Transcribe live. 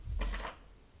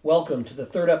Welcome to the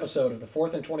third episode of the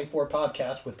 4th and 24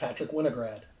 podcast with Patrick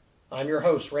Winograd. I'm your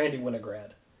host, Randy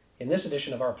Winograd. In this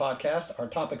edition of our podcast, our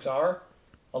topics are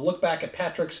a look back at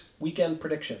Patrick's weekend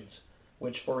predictions,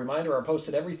 which, for a reminder, are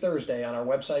posted every Thursday on our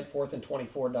website,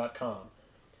 4thand24.com.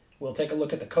 We'll take a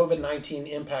look at the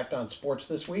COVID-19 impact on sports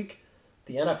this week,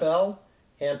 the NFL,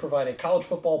 and provide a college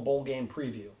football bowl game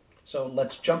preview. So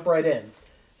let's jump right in.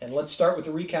 And let's start with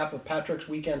a recap of Patrick's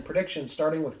weekend predictions,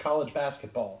 starting with college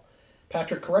basketball.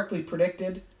 Patrick correctly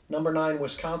predicted number 9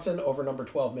 Wisconsin over number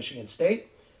 12 Michigan State.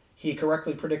 He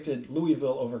correctly predicted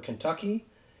Louisville over Kentucky.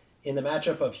 In the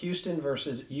matchup of Houston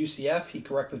versus UCF, he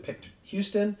correctly picked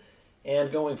Houston. And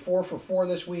going 4 for 4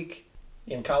 this week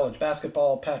in college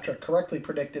basketball, Patrick correctly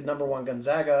predicted number 1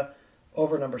 Gonzaga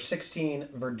over number 16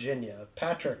 Virginia.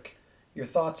 Patrick, your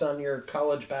thoughts on your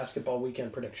college basketball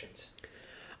weekend predictions?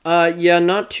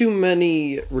 Not too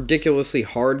many ridiculously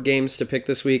hard games to pick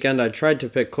this weekend. I tried to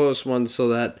pick close ones so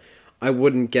that I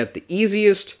wouldn't get the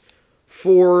easiest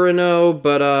 4-0,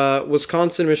 but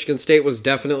Wisconsin, Michigan State was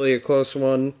definitely a close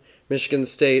one. Michigan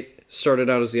State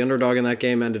started out as the underdog in that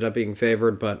game, ended up being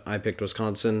favored, but I picked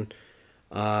Wisconsin.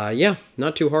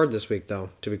 Not too hard this week,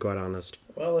 though, to be quite honest.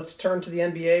 Well, let's turn to the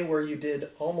NBA, where you did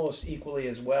almost equally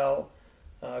as well,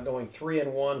 going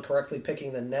 3-1, correctly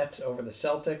picking the Nets over the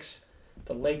Celtics,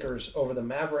 the Lakers over the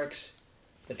Mavericks,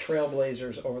 the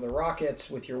Trailblazers over the Rockets,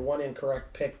 with your one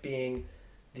incorrect pick being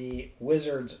the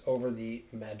Wizards over the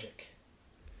Magic.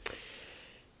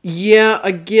 Yeah,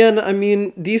 again, I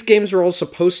mean, these games are all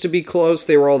supposed to be close.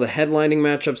 They were all the headlining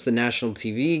matchups, the national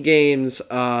TV games.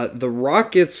 The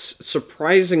Rockets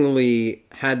surprisingly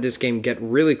had this game get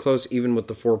really close, even with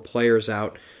the 4 players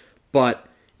out, but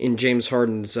in James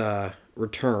Harden's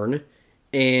return.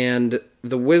 And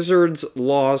the Wizards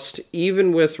lost,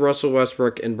 even with Russell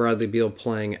Westbrook and Bradley Beal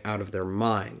playing out of their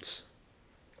minds.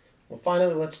 Well,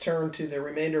 finally, let's turn to the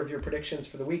remainder of your predictions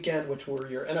for the weekend, which were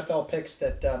your NFL picks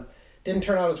that didn't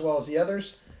turn out as well as the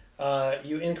others.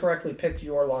 You incorrectly picked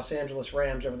your Los Angeles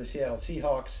Rams over the Seattle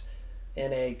Seahawks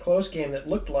in a close game that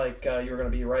looked like you were going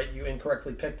to be right. You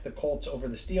incorrectly picked the Colts over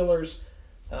the Steelers.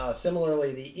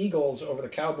 Similarly, the Eagles over the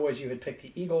Cowboys. You had picked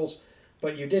the Eagles,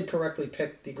 but you did correctly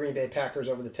pick the Green Bay Packers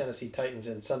over the Tennessee Titans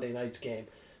in Sunday night's game.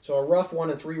 So a rough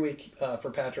 1-3 week for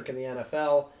Patrick in the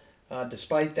NFL.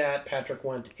 Despite that, Patrick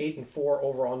went 8-4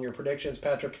 overall in your predictions.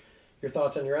 Patrick, your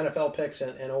thoughts on your NFL picks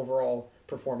and overall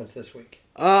performance this week?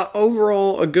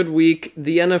 Overall, a good week.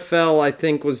 The NFL, I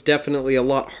think, was definitely a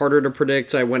lot harder to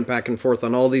predict. I went back and forth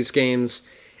on all these games.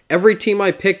 Every team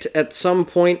I picked at some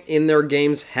point in their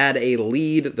games had a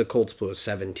lead. The Colts blew a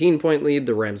 17-point lead.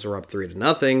 The Rams were up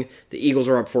 3-0. The Eagles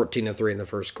were up 14-3 in the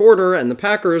first quarter. And the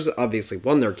Packers obviously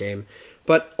won their game.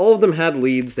 But all of them had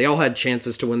leads. They all had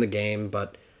chances to win the game,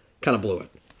 but kind of blew it.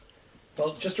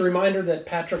 Well, just a reminder that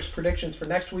Patrick's predictions for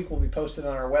next week will be posted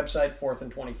on our website,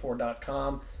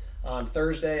 4thand24.com. On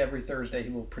Thursday, every Thursday, he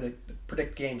will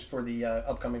predict games for the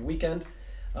upcoming weekend.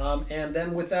 And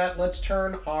then with that, let's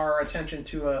turn our attention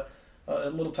to a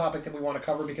little topic that we want to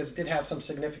cover, because it did have some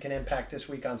significant impact this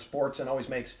week on sports and always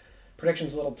makes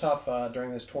predictions a little tough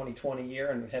during this 2020 year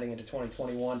and heading into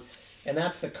 2021. And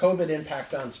that's the COVID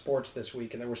impact on sports this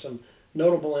week. And there were some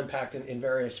notable impact in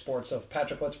various sports. So,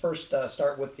 Patrick, let's first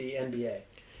start with the NBA.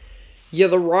 Yeah,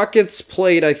 the Rockets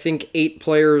played, I think, 8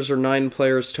 players or 9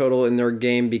 players total in their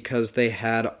game because they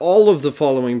had all of the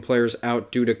following players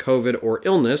out due to COVID or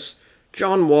illness: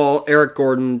 John Wall, Eric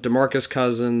Gordon, DeMarcus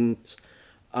Cousins,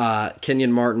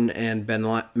 Kenyon Martin, and Ben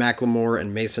McLemore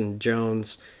and Mason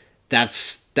Jones.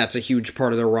 That's a huge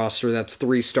part of their roster. That's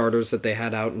 3 starters that they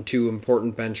had out and 2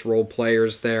 important bench role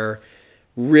players there.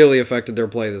 Really affected their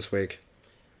play this week.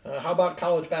 How about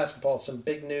college basketball? Some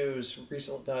big news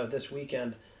this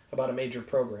weekend about a major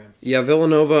program. Yeah,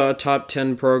 Villanova, a top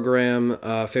 10 program,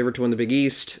 favored to win the Big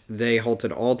East. They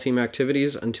halted all team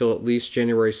activities until at least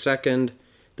January 2nd.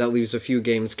 That leaves a few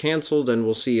games canceled, and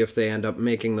we'll see if they end up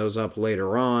making those up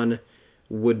later on.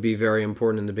 Would be very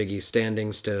important in the Big East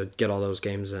standings to get all those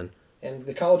games in. And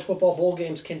the college football bowl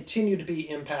games continue to be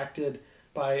impacted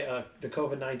by the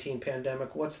COVID-19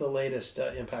 pandemic. What's the latest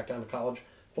impact on the college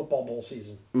football bowl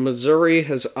season? Missouri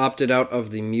has opted out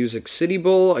of the Music City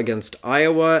Bowl against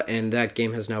Iowa, and that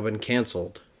game has now been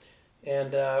canceled.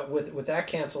 And with that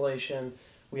cancellation,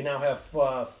 we now have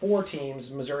 4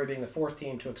 teams, Missouri being the 4th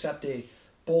team, to accept a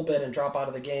bowl bid and drop out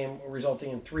of the game,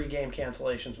 resulting in 3 game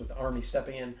cancellations, with Army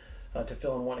stepping in to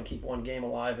fill in one and keep one game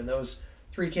alive. And those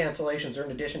 3 cancellations are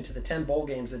in addition to the 10 bowl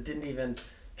games that didn't even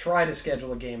try to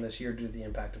schedule a game this year due to the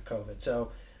impact of COVID.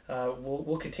 So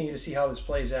we'll continue to see how this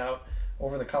plays out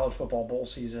over the college football bowl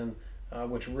season,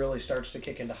 which really starts to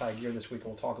kick into high gear this week. And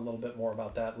we'll talk a little bit more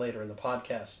about that later in the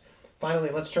podcast.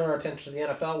 Finally, let's turn our attention to the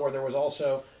NFL, where there was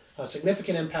also a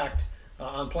significant impact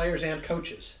on players and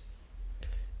coaches.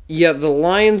 Yeah, the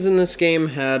Lions in this game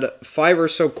had 5 or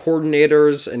so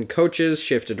coordinators and coaches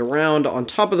shifted around, on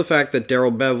top of the fact that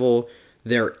Darrell Bevell,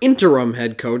 their interim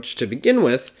head coach to begin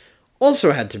with,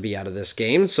 also had to be out of this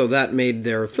game, so that made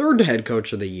their third head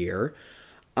coach of the year.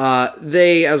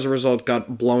 They, as a result,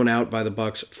 got blown out by the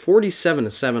Bucs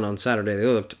 47-7 on Saturday. They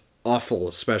looked awful,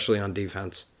 especially on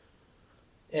defense.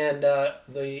 And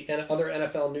the other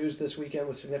NFL news this weekend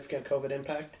with significant COVID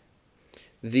impact?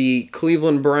 The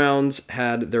Cleveland Browns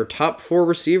had their top 4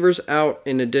 receivers out,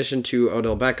 in addition to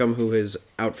Odell Beckham, who is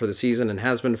out for the season and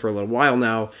has been for a little while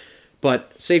now.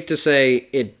 But safe to say,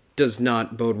 it does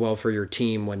not bode well for your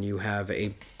team when you have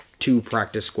 2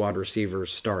 practice squad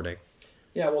receivers starting.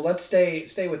 Yeah, well, let's stay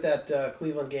with that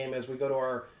Cleveland game as we go to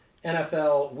our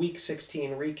NFL Week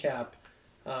 16 recap.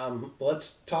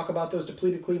 Let's talk about those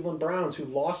depleted Cleveland Browns who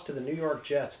lost to the New York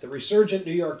Jets, the resurgent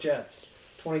New York Jets,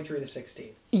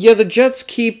 23-16. Yeah, the Jets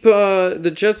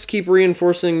keep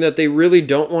reinforcing that they really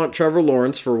don't want Trevor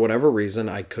Lawrence for whatever reason.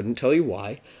 I couldn't tell you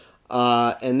why.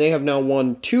 And they have now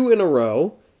won 2 in a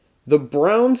row. The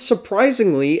Browns,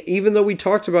 surprisingly, even though we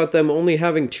talked about them only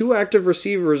having 2 active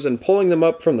receivers and pulling them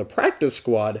up from the practice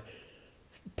squad,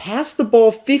 passed the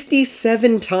ball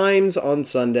 57 times on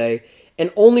Sunday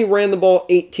and only ran the ball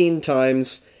 18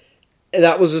 times.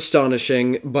 That was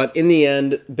astonishing, but in the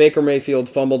end, Baker Mayfield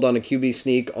fumbled on a QB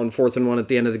sneak on 4th and 1 at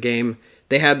the end of the game.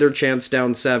 They had their chance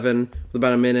down 7 with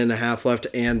about a minute and a half left,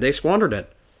 and they squandered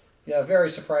it. Yeah, very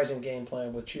surprising game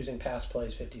plan with choosing pass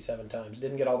plays 57 times.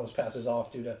 Didn't get all those passes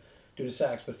off due to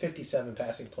sacks, but 57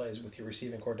 passing plays with your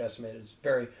receiving core decimated. It's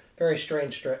very, very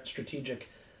strange strategic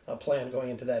plan going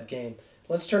into that game.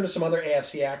 Let's turn to some other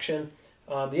AFC action.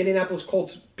 The Indianapolis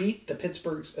Colts beat the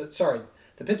Pittsburgh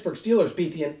Steelers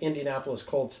beat the Indianapolis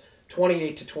Colts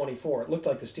 28-24. It looked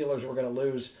like the Steelers were going to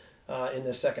lose in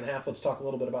this second half. Let's talk a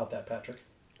little bit about that, Patrick.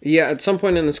 Yeah, at some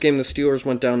point in this game, the Steelers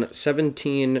went down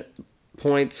 17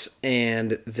 points,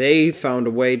 and they found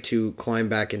a way to climb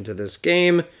back into this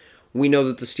game. We know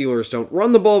that the Steelers don't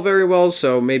run the ball very well,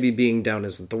 so maybe being down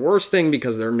isn't the worst thing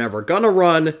because they're never going to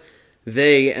run.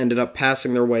 They ended up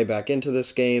passing their way back into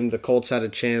this game. The Colts had a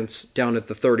chance down at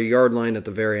the 30-yard line at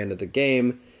the very end of the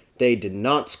game. They did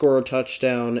not score a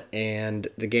touchdown, and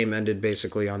the game ended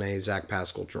basically on a Zach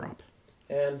Pascal drop.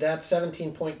 And that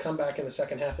 17-point comeback in the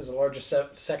second half is the largest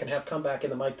second-half comeback in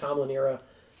the Mike Tomlin era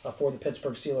for the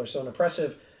Pittsburgh Steelers. So an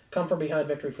impressive come-from-behind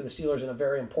victory for the Steelers in a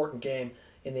very important game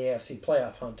in the AFC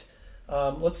playoff hunt.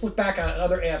 Let's look back on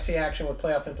other AFC action with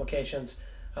playoff implications.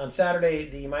 On Saturday,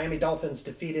 the Miami Dolphins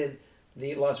defeated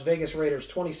the Las Vegas Raiders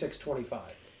 26-25.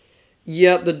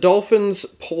 Yeah, the Dolphins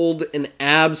pulled an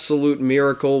absolute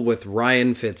miracle with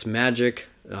Ryan Fitzmagic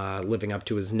living up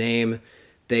to his name.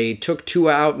 They took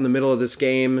Tua out in the middle of this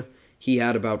game. He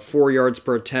had about 4 yards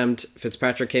per attempt.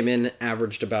 Fitzpatrick came in,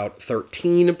 averaged about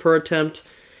 13 per attempt.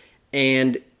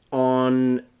 And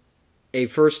on a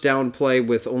first down play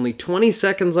with only 20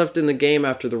 seconds left in the game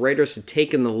after the Raiders had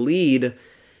taken the lead,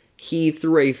 he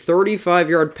threw a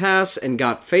 35-yard pass and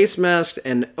got face masked,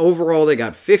 and overall they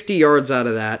got 50 yards out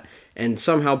of that and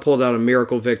somehow pulled out a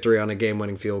miracle victory on a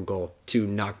game-winning field goal to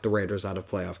knock the Raiders out of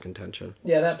playoff contention.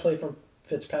 Yeah, that play from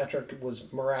Fitzpatrick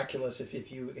was miraculous if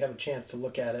you have a chance to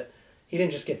look at it. He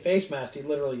didn't just get face masked, he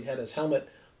literally had his helmet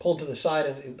pulled to the side,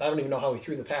 and I don't even know how he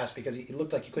threw the pass because he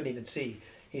looked like he couldn't even see.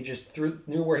 He just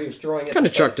knew where he was throwing it. Kind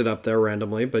of chucked it up there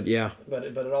randomly, but yeah. But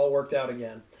it all worked out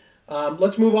again.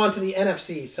 Let's move on to the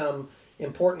NFC. Some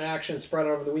important action spread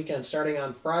over the weekend. Starting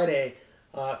on Friday,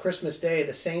 Christmas Day,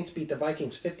 the Saints beat the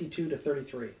Vikings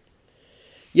 52-33.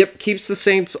 Yep, keeps the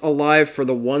Saints alive for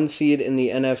the 1 seed in the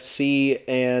NFC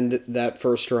and that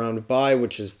first round bye,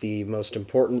 which is the most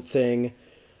important thing.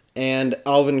 And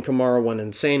Alvin Kamara went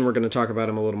insane. We're going to talk about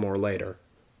him a little more later.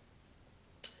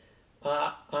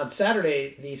 On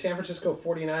Saturday, the San Francisco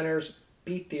 49ers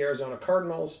beat the Arizona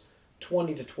Cardinals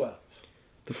 20-12.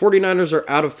 The 49ers are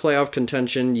out of playoff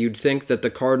contention. You'd think that the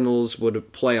Cardinals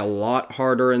would play a lot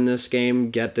harder in this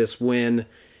game, get this win.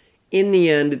 In the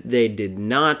end, they did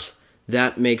not.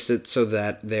 That makes it so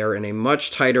that they're in a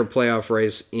much tighter playoff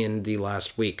race in the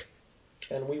last week.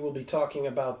 And we will be talking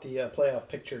about the playoff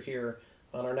picture here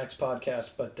on our next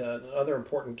podcast, but another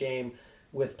important game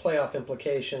with playoff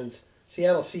implications.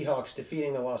 Seattle Seahawks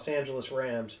defeating the Los Angeles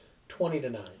Rams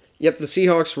 20-9. Yep, the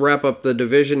Seahawks wrap up the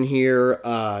division here.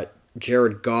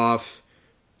 Jared Goff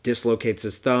dislocates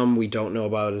his thumb. We don't know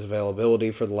about his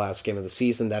availability for the last game of the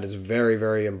season. That is very,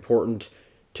 very important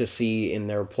to see in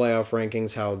their playoff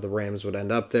rankings how the Rams would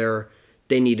end up there.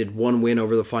 They needed 1 win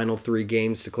over the final 3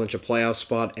 games to clinch a playoff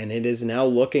spot, and it is now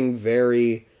looking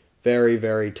very, Very,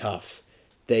 very tough.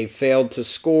 They failed to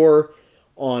score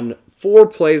on 4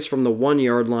 plays from the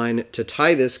 1-yard line to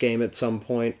tie this game at some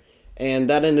point, and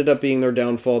that ended up being their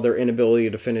downfall, their inability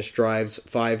to finish drives,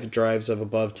 5 drives of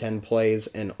above 10 plays,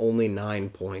 and only 9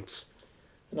 points.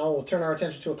 Now we'll turn our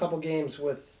attention to a couple games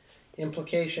with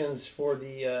implications for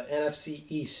the NFC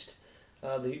East.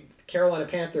 The Carolina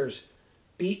Panthers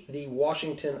beat the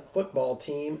Washington football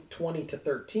team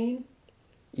 20-13.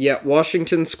 Yeah,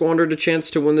 Washington squandered a chance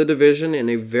to win the division in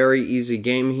a very easy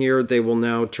game here. They will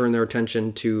now turn their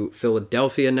attention to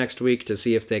Philadelphia next week to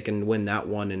see if they can win that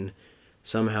one and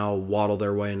somehow waddle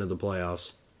their way into the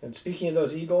playoffs. And speaking of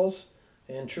those Eagles,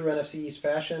 in true NFC East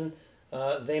fashion,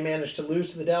 they managed to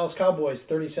lose to the Dallas Cowboys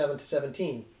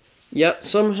 37-17. Yet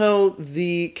somehow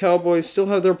the Cowboys still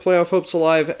have their playoff hopes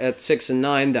alive at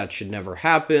 6-9. That should never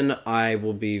happen. I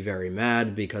will be very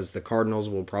mad because the Cardinals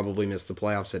will probably miss the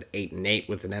playoffs at 8-8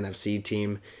 with an NFC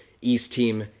team, East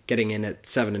team getting in at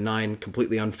 7-9.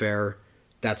 Completely unfair.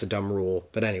 That's a dumb rule.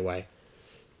 But anyway.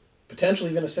 Potentially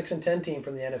even a 6-10 team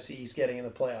from the NFC East getting in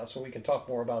the playoffs, and we can talk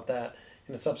more about that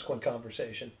in a subsequent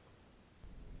conversation.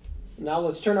 Now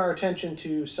let's turn our attention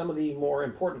to some of the more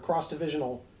important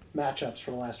cross-divisional matchups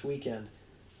from last weekend.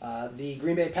 The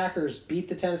Green Bay Packers beat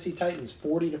the Tennessee Titans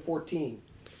 40-14.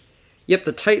 Yep,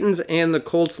 the Titans and the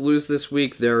Colts lose this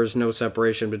week. There is no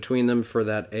separation between them for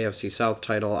that AFC South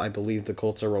title. I believe the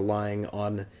Colts are relying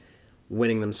on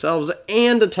winning themselves,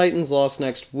 and the Titans lost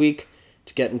next week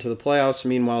to get into the playoffs.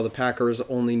 Meanwhile, the Packers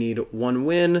only need 1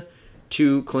 win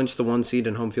to clinch the 1 seed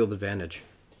and home field advantage.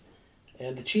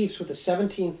 And the Chiefs with a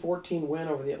 17-14 win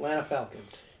over the Atlanta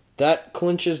Falcons. That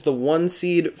clinches the 1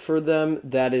 seed for them.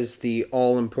 That is the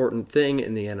all-important thing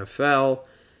in the NFL.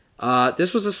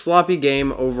 This was a sloppy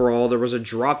game overall. There was a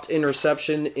dropped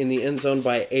interception in the end zone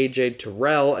by A.J.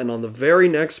 Terrell, and on the very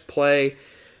next play,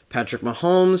 Patrick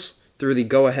Mahomes threw the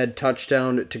go-ahead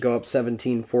touchdown to go up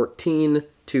 17-14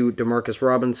 to Demarcus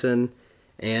Robinson.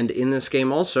 And in this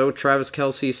game also, Travis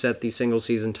Kelce set the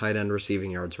single-season tight end receiving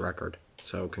yards record.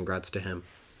 So congrats to him.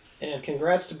 And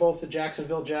congrats to both the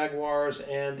Jacksonville Jaguars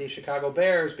and the Chicago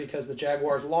Bears because the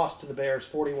Jaguars lost to the Bears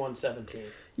 41-17.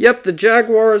 Yep, the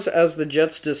Jaguars, as the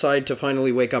Jets decide to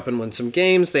finally wake up and win some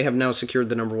games, they have now secured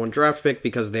the number 1 draft pick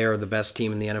because they are the best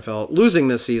team in the NFL losing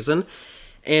this season.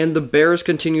 And the Bears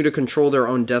continue to control their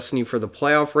own destiny for the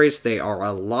playoff race. They are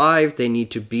alive. They need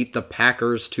to beat the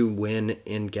Packers to win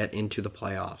and get into the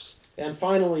playoffs. And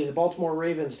finally, the Baltimore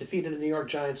Ravens defeated the New York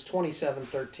Giants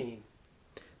 27-13.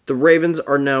 The Ravens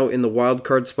are now in the wild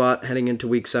card spot heading into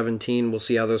Week 17. We'll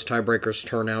see how those tiebreakers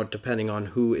turn out depending on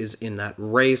who is in that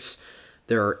race.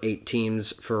 There are 8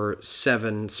 teams for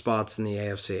 7 spots in the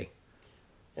AFC.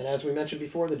 And as we mentioned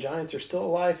before, the Giants are still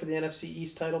alive for the NFC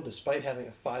East title despite having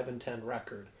a 5-10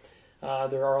 record.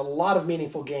 There are a lot of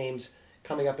meaningful games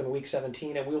coming up in Week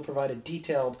 17, and we'll provide a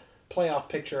detailed playoff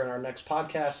picture in our next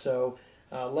podcast. So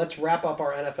let's wrap up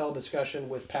our NFL discussion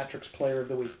with Patrick's Player of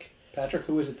the Week. Patrick,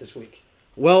 who is it this week?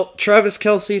 Well, Travis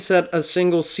Kelce set a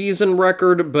single-season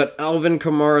record, but Alvin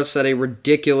Kamara set a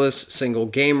ridiculous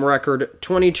single-game record.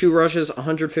 22 rushes,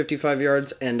 155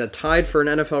 yards, and a tied for an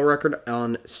NFL record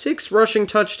on 6 rushing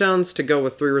touchdowns to go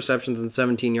with 3 receptions and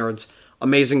 17 yards.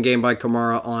 Amazing game by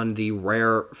Kamara on the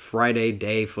rare Friday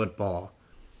day football.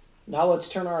 Now let's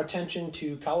turn our attention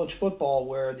to college football,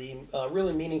 where the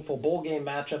really meaningful bowl game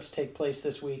matchups take place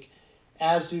this week,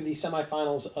 as do the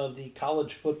semifinals of the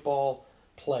college football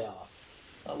playoff.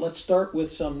 Let's start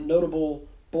with some notable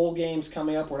bowl games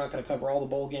coming up. We're not going to cover all the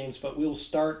bowl games, but we'll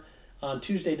start on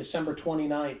Tuesday, December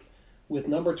 29th, with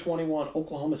number 21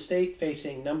 Oklahoma State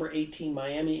facing number 18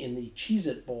 Miami in the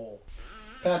Cheez-It Bowl.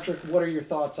 Patrick, what are your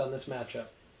thoughts on this matchup?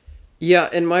 Yeah,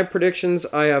 in my predictions,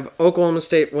 I have Oklahoma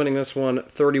State winning this one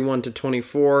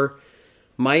 31-24.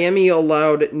 Miami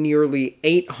allowed nearly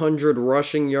 800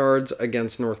 rushing yards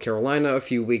against North Carolina a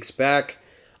few weeks back.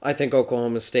 I think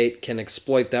Oklahoma State can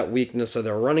exploit that weakness of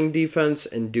their running defense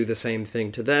and do the same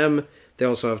thing to them. They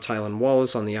also have Tylan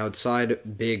Wallace on the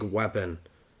outside, big weapon.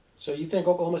 So you think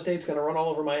Oklahoma State's going to run all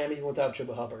over Miami without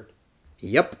Chuba Hubbard?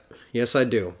 Yep. Yes, I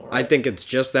do. Right. I think it's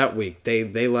just that week.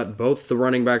 They let both the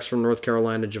running backs from North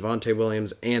Carolina, Javonte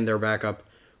Williams, and their backup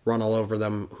run all over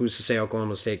them. Who's to say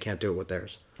Oklahoma State can't do it with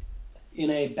theirs? In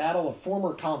a battle of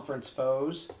former conference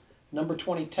foes, number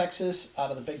 20 Texas out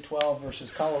of the Big 12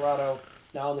 versus Colorado,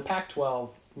 now in the Pac-12,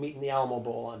 meeting the Alamo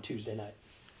Bowl on Tuesday night.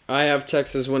 I have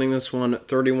Texas winning this one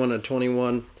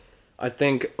 31-21. I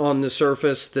think on the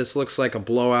surface, this looks like a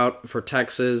blowout for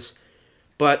Texas.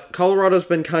 But Colorado's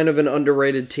been kind of an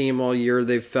underrated team all year.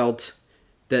 They've felt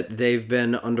that they've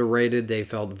been underrated. They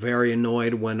felt very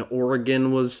annoyed when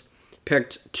Oregon was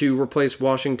picked to replace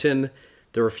Washington.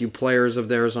 There were a few players of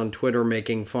theirs on Twitter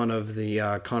making fun of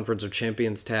the Conference of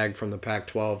Champions tag from the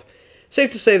Pac-12. Safe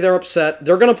to say they're upset.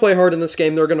 They're going to play hard in this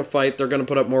game. They're going to fight. They're going to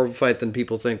put up more of a fight than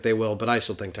people think they will, but I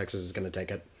still think Texas is going to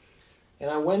take it. And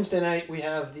on Wednesday night, we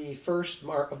have the first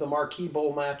of the Marquee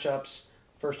Bowl matchups,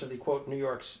 first of the, quote, New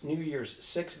Year's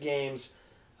 6 games.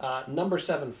 Number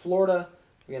 7, Florida,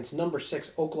 against number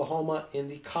 6, Oklahoma in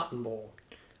the Cotton Bowl.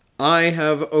 I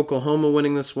have Oklahoma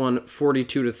winning this one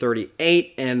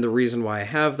 42-38, and the reason why I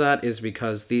have that is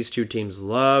because these two teams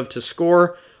love to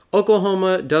score.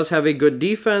 Oklahoma does have a good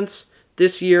defense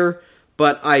this year,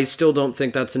 but I still don't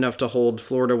think that's enough to hold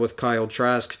Florida with Kyle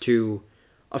Trask to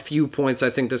a few points. I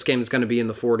think this game is going to be in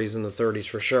the 40s and the 30s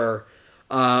for sure.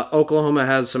 Oklahoma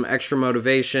has some extra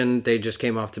motivation. They just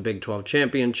came off the Big 12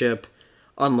 championship.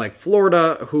 Unlike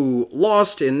Florida, who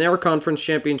lost in their conference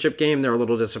championship game, they're a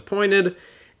little disappointed,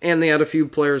 and they had a few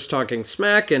players talking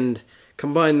smack, and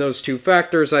combine those two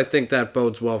factors, I think that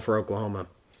bodes well for Oklahoma.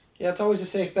 Yeah, it's always a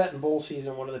safe bet in bowl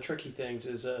season. One of the tricky things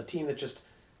is a team that just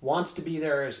wants to be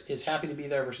there, is happy to be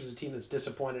there, versus a team that's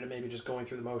disappointed and maybe just going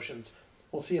through the motions.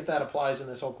 We'll see if that applies in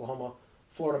this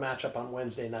Oklahoma-Florida matchup on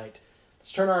Wednesday night.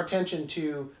 Let's turn our attention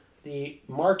to the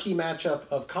marquee matchup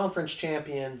of conference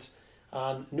champions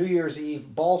on New Year's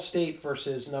Eve, Ball State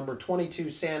versus number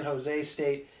 22 San Jose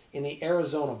State in the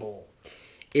Arizona Bowl.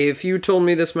 If you told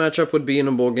me this matchup would be in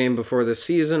a bowl game before this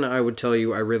season, I would tell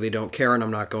you I really don't care and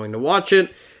I'm not going to watch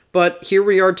it. But here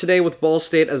we are today with Ball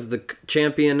State as the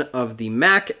champion of the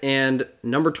MAC and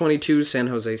number 22 San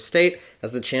Jose State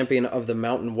as the champion of the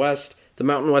Mountain West. The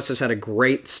Mountain West has had a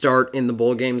great start in the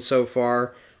bowl game so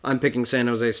far. I'm picking San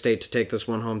Jose State to take this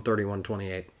one home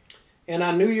 31-28. And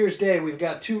on New Year's Day, we've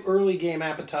got 2 early game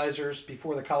appetizers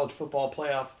before the college football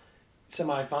playoff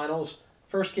semifinals.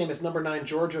 First game is number 9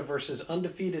 Georgia versus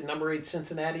undefeated number 8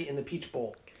 Cincinnati in the Peach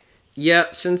Bowl.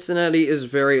 Yeah, Cincinnati is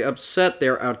very upset.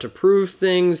 They're out to prove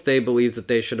things. They believe that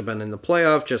they should have been in the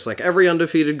playoff, just like every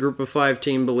undefeated Group of 5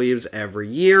 team believes every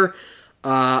year.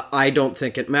 I don't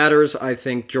think it matters. I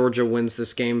think Georgia wins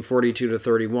this game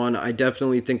 42-31. I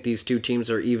definitely think these two teams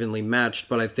are evenly matched,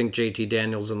 but I think JT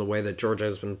Daniels, in the way that Georgia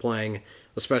has been playing,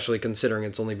 especially considering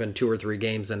it's only been 2 or 3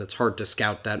 games and it's hard to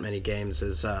scout that many games,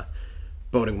 is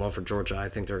boding well for Georgia. I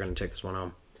think they're going to take this one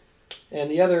home. And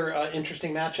the other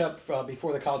interesting matchup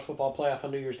before the college football playoff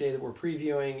on New Year's Day that we're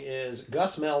previewing is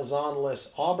Gus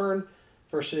Malzahn-less Auburn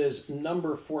versus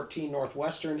number 14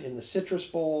 Northwestern in the Citrus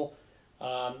Bowl.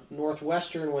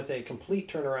 Northwestern with a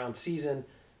complete turnaround season,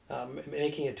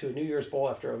 making it to a New Year's Bowl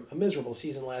after a miserable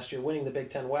season last year, winning the Big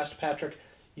Ten West. Patrick,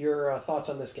 your thoughts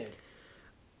on this game?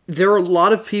 There are a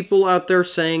lot of people out there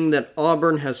saying that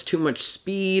Auburn has too much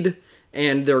speed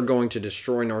and they're going to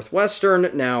destroy Northwestern.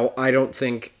 Now, I don't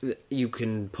think you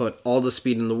can put all the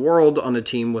speed in the world on a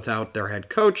team without their head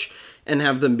coach and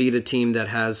have them beat a team that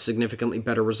has significantly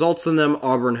better results than them.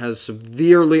 Auburn has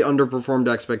severely underperformed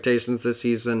expectations this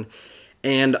season,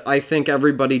 and I think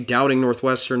everybody doubting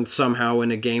Northwestern somehow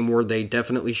in a game where they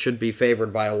definitely should be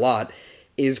favored by a lot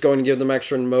is going to give them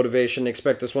extra motivation.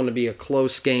 Expect this one to be a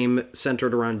close game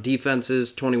centered around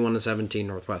defenses, 21-17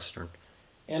 Northwestern.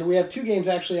 And we have 2 games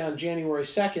actually on January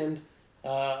 2nd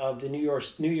of the New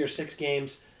Year's 6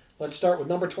 games. Let's start with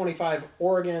number 25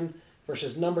 Oregon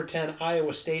versus number 10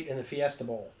 Iowa State in the Fiesta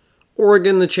Bowl.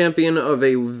 Oregon, the champion of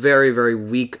a very, very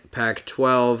weak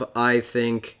Pac-12. I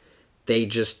think they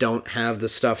just don't have the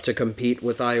stuff to compete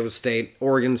with Iowa State.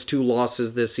 Oregon's 2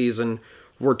 losses this season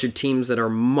were to teams that are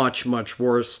much, much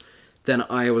worse than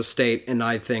Iowa State, and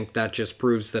I think that just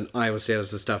proves that Iowa State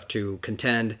has the stuff to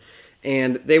contend.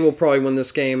 And they will probably win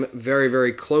this game. Very,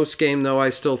 very close game, though, I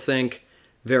still think.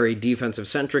 Very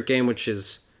defensive-centric game, which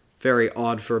is very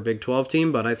odd for a Big 12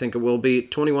 team, but I think it will be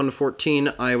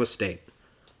 21-14 Iowa State.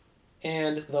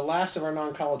 And the last of our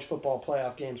non-college football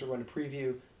playoff games we're going to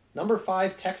preview, number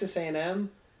 5 Texas A&M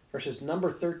versus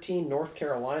number 13 North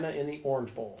Carolina in the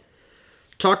Orange Bowl.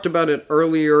 Talked about it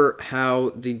earlier, how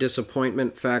the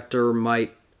disappointment factor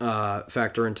might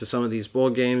factor into some of these bowl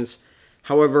games.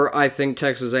 However, I think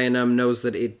Texas A&M knows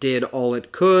that it did all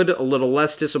it could, a little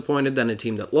less disappointed than a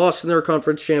team that lost in their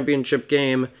conference championship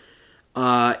game.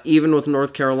 Even with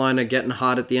North Carolina getting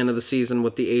hot at the end of the season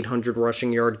with the 800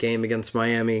 rushing yard game against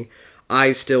Miami,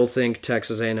 I still think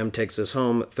Texas A&M takes this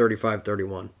home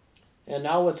 35-31. And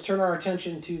now let's turn our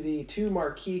attention to the 2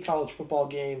 marquee college football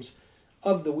games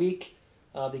of the week.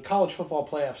 The college football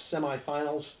playoff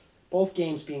semifinals, both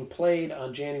games being played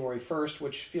on January 1st,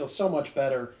 which feels so much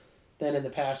better than in the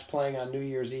past playing on New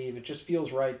Year's Eve. It just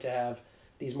feels right to have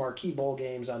these marquee bowl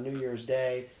games on New Year's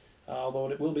Day,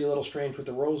 although it will be a little strange with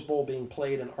the Rose Bowl being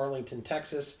played in Arlington,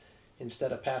 Texas,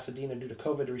 instead of Pasadena due to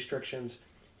COVID restrictions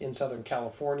in Southern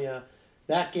California.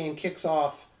 That game kicks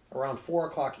off around 4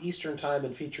 o'clock Eastern Time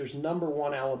and features number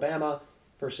 1 Alabama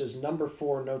versus number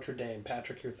 4 Notre Dame.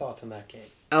 Patrick, your thoughts on that game?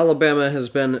 Alabama has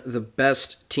been the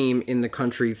best team in the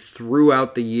country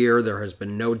throughout the year. There has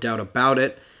been no doubt about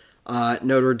it.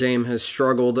 Notre Dame has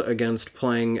struggled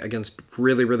playing against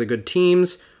really, really good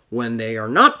teams when they are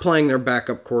not playing their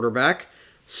backup quarterback.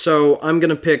 So I'm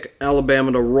going to pick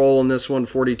Alabama to roll in this one,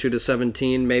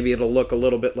 42-17. Maybe it'll look a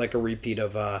little bit like a repeat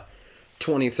of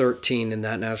 2013 in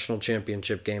that national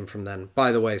championship game from then.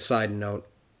 By the way, side note,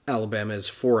 Alabama is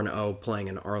 4-0 playing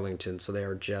in Arlington, so they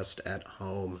are just at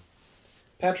home.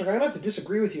 Patrick, I'm going to have to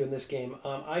disagree with you in this game.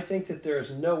 I think that there is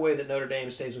no way that Notre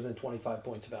Dame stays within 25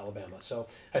 points of Alabama. So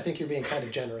I think you're being kind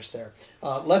of generous there.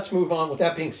 Let's move on. With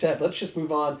that being said, let's just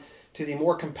move on to the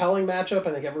more compelling matchup.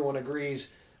 I think everyone agrees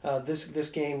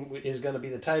this game is going to be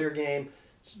the tighter game.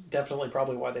 It's definitely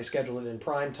probably why they scheduled it in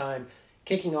prime time.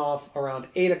 Kicking off around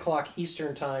 8 o'clock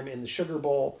Eastern Time in the Sugar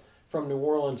Bowl from New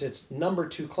Orleans. It's number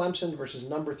 2 Clemson versus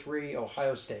number 3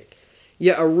 Ohio State.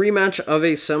 Yeah, a rematch of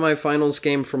a semifinals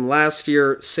game from last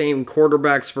year. Same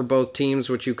quarterbacks for both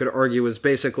teams, which you could argue is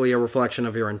basically a reflection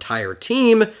of your entire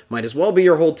team. Might as well be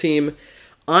your whole team.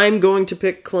 I'm going to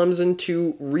pick Clemson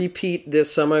to repeat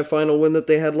this semifinal win that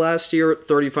they had last year,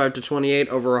 35-28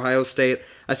 over Ohio State.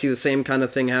 I see the same kind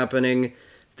of thing happening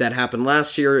that happened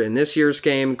last year in this year's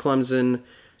game. Clemson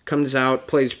comes out,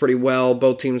 plays pretty well.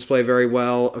 Both teams play very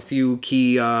well. A few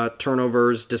key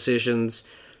turnovers, decisions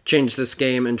change this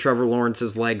game, and Trevor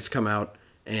Lawrence's legs come out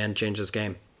and change this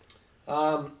game.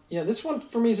 This one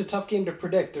for me is a tough game to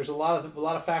predict. There's a lot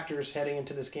of factors heading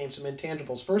into this game, some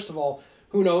intangibles. First of all,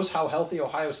 who knows how healthy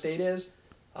Ohio State is?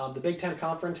 The Big Ten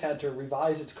Conference had to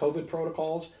revise its COVID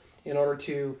protocols in order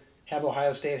to have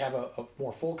Ohio State have a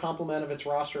more full complement of its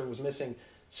roster. It was missing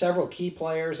several key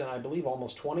players, and I believe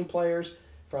almost 20 players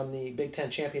from the Big Ten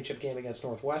championship game against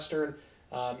Northwestern.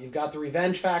 You've got the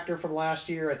revenge factor from last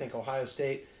year. I think Ohio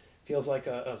State feels like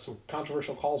some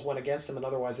controversial calls went against them, and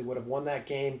otherwise they would have won that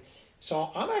game. So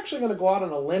I'm actually going to go out on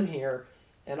a limb here,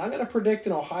 and I'm going to predict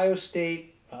an Ohio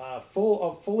State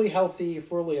fully healthy,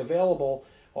 fully available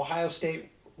Ohio State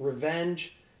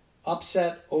revenge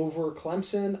upset over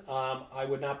Clemson. I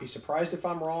would not be surprised if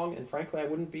I'm wrong, and frankly, I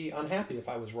wouldn't be unhappy if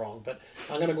I was wrong. But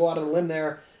I'm going to go out on a limb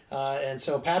there. And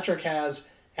so Patrick has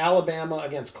Alabama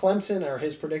against Clemson are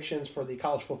his predictions for the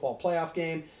college football playoff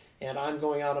game, and I'm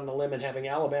going out on a limb and having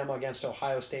Alabama against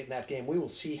Ohio State in that game. We will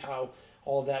see how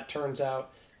all of that turns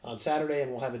out on Saturday,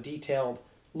 and we'll have a detailed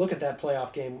look at that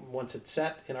playoff game once it's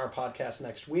set in our podcast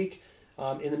next week.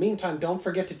 In the meantime, don't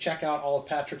forget to check out all of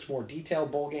Patrick's more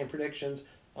detailed bowl game predictions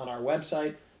on our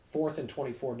website,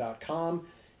 4thand24.com.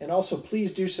 And also,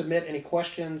 please do submit any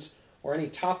questions or any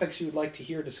topics you would like to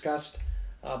hear discussed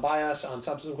by us on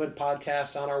subsequent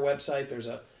podcasts on our website. There's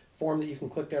a form that you can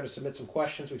click there to submit some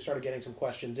questions. We've started getting some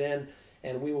questions in,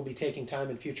 and we will be taking time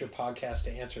in future podcasts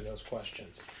to answer those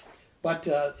questions. But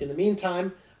in the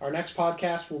meantime, our next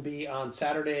podcast will be on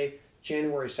Saturday,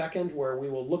 January 2nd, where we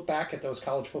will look back at those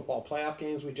college football playoff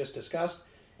games we just discussed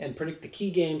and predict the key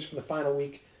games for the final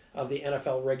week of the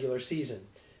NFL regular season.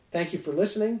 Thank you for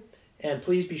listening, and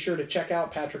please be sure to check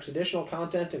out Patrick's additional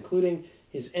content, including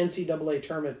his NCAA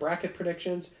tournament bracket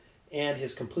predictions and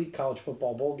his complete college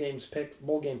football bowl game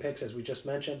picks, as we just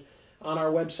mentioned, on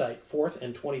our website,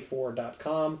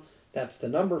 4thand24.com. That's the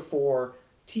number 4,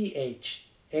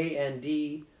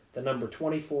 THAND, the number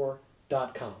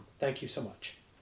 24.com. Thank you so much.